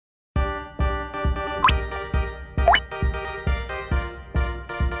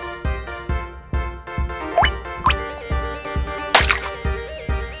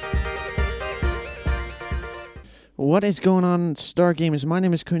What is going on, StarGamers? My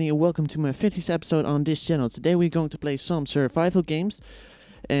name is Krenie and welcome to my 50th episode on this channel. Today we're going to play some survival games,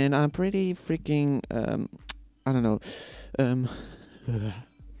 and I'm pretty freaking, I don't know, I'm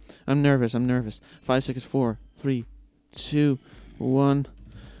nervous. 5 seconds, 4, 3, 2, 1,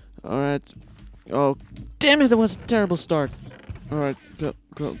 alright. Oh, damn it, that was a terrible start. Alright, go.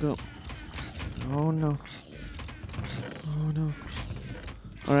 Oh no.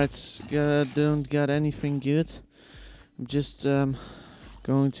 Alright, don't got anything good. I'm just going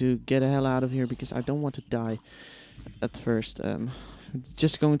to get the hell out of here because I don't want to die at first.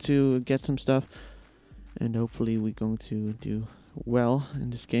 Just going to get some stuff and hopefully we're going to do well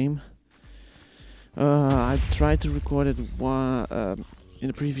in this game. I tried to record it in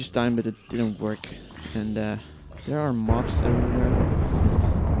the previous time, but it didn't work, and there are mobs everywhere.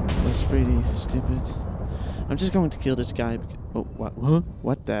 That's pretty stupid. I'm just going to kill this guy. Oh, what? Huh?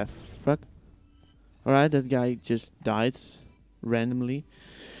 What the fuck? Alright, that guy just died randomly.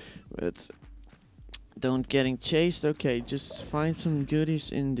 But don't getting chased. Okay, just find some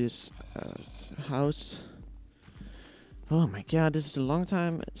goodies in this house. Oh my god, this is a long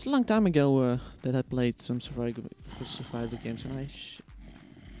time. It's a long time ago that I played some survival games, and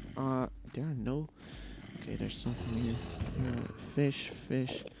there are no. Okay, there's something here. Fish.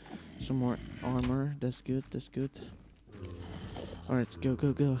 Some more armor. That's good. Alright,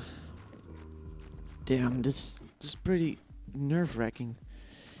 go. Damn, this is pretty nerve-wracking.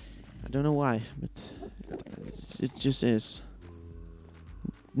 I don't know why, but it just is.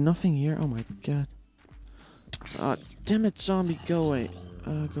 Nothing here. Oh my god. Ah, damn it, zombie, go away.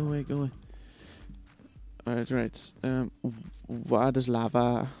 Go away. Alright, right. What is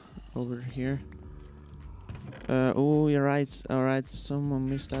lava over here? Oh, you're right. Alright, someone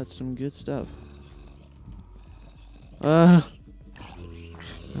missed out some good stuff.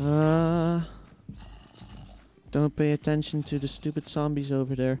 Don't pay attention to the stupid zombies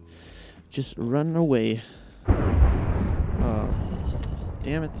over there. Just run away. Oh,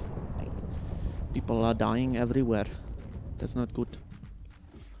 damn it. People are dying everywhere. That's not good.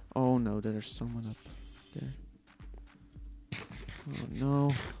 Oh no, there's someone up there. Oh no.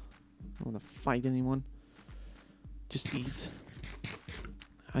 I don't want to fight anyone. Just eat.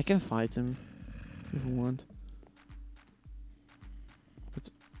 I can fight him if I want. But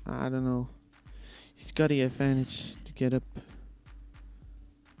I don't know. He's got the advantage to get up.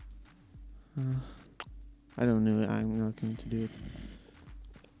 I don't know. I'm not going to do it.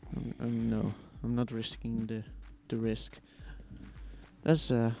 No, I'm not risking the risk.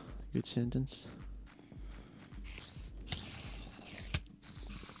 That's a good sentence.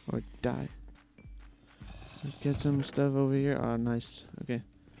 Or die. Get some stuff over here. Ah, nice. Okay.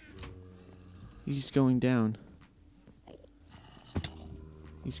 He's going down.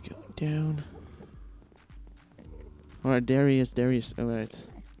 Alright, there he is. Alright.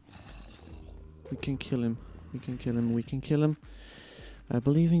 We can kill him. I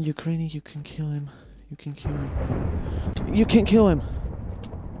believe in Ukraine. You can kill him. You can kill him.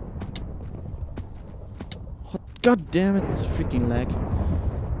 What? God damn it. It's freaking lag.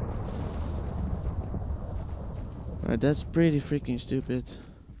 Alright, that's pretty freaking stupid.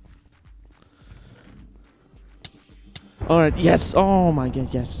 Alright, yes! Oh my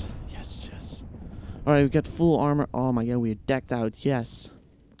god, yes. Alright, we got full armor. Oh my god, we're decked out, yes.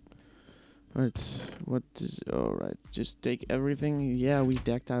 Alright, just take everything. Yeah, we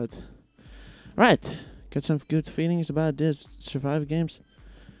decked out. Alright, got some good feelings about this survival games.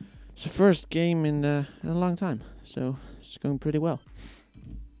 It's the first game in a long time, so it's going pretty well.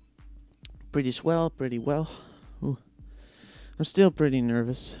 Pretty well. Ooh. I'm still pretty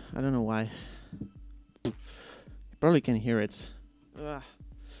nervous. I don't know why. You probably can hear it. Ugh.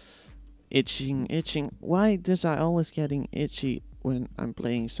 Itching. Why does I always getting itchy when I'm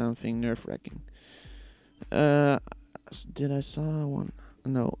playing something nerve-wracking? Did I saw one?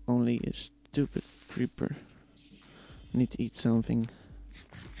 No, only a stupid creeper. Need to eat something.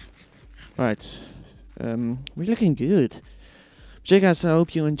 Alright. We're looking good. So guys, I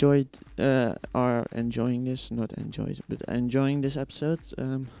hope you enjoyed, are enjoying this, not enjoyed, but enjoying this episode.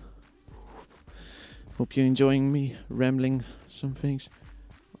 Hope you're enjoying me rambling some things.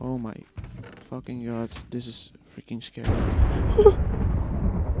 Oh my fucking god, this is freaking scary.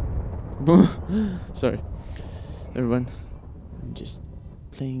 Sorry, everyone. I'm just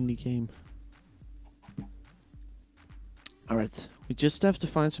playing the game. Alright, we just have to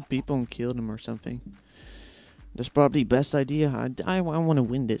find some people and kill them or something. That's probably the best idea. I want to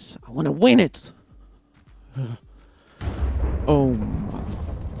win this. I want to win it! Oh my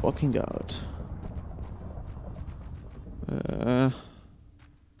fucking god.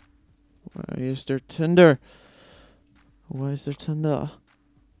 Why is there thunder? Why is there thunder?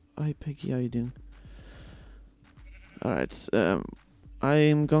 Hi Peggy, how you doing? Alright, I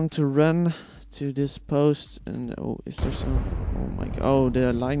am going to run to this post and oh, is there some? Oh my god! Oh,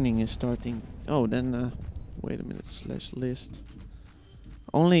 the lightning is starting. Oh, then wait a minute. / list.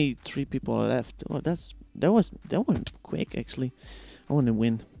 Only 3 people left. Oh, that went quick actually. I want to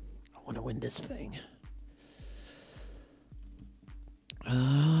win. I want to win this thing.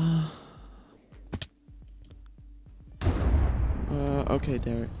 Okay,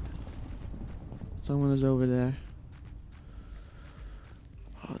 there. Someone is over there.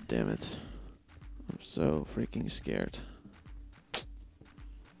 Oh, damn it. I'm so freaking scared.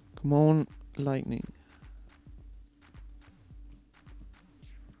 Come on, lightning.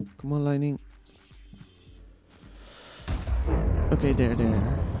 Come on, lightning. Okay, there.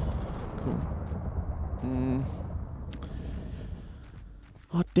 Cool.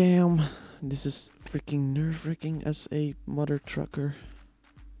 Oh, damn. This is freaking nerve-wracking as a mother trucker.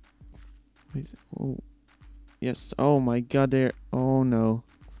 Wait, oh. Yes, oh my god, they're... Oh no.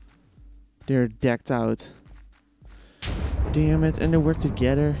 They're decked out. Damn it, and they work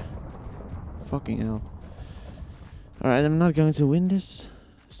together. Fucking hell. Alright, I'm not going to win this.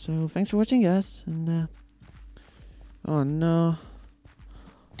 So, thanks for watching, guys. And, oh no.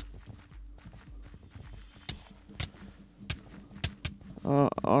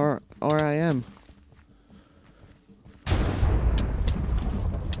 Or I am.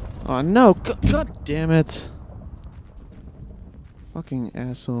 Oh no! God damn it! Fucking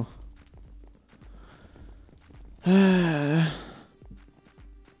asshole. Man,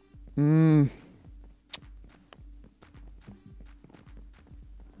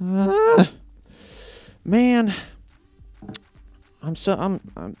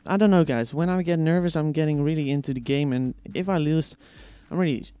 I don't know, guys. When I get nervous, I'm getting really into the game, and if I lose, I'm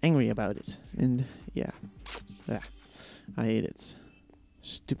really angry about it. And yeah, I hate it.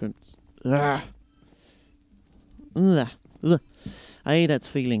 Stupid. I hate that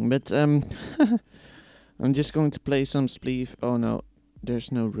feeling. But I'm just going to play some Spleef. Oh no,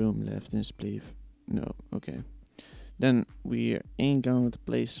 there's no room left in Spleef. No, okay. Then we ain't going to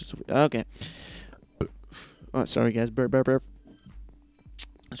play. Okay. Oh, sorry guys. Burp.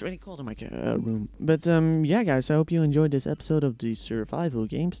 It's really cold in my room. But yeah, guys, I hope you enjoyed this episode of the survival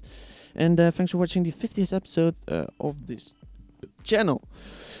games, and thanks for watching the 50th episode of this channel.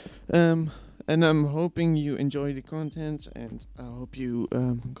 And I'm hoping you enjoy the content, and I hope you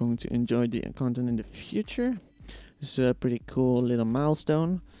going to enjoy the content in the future. It's a pretty cool little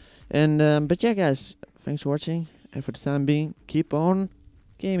milestone. And but yeah, guys, thanks for watching, and for the time being, keep on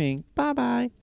gaming. Bye bye.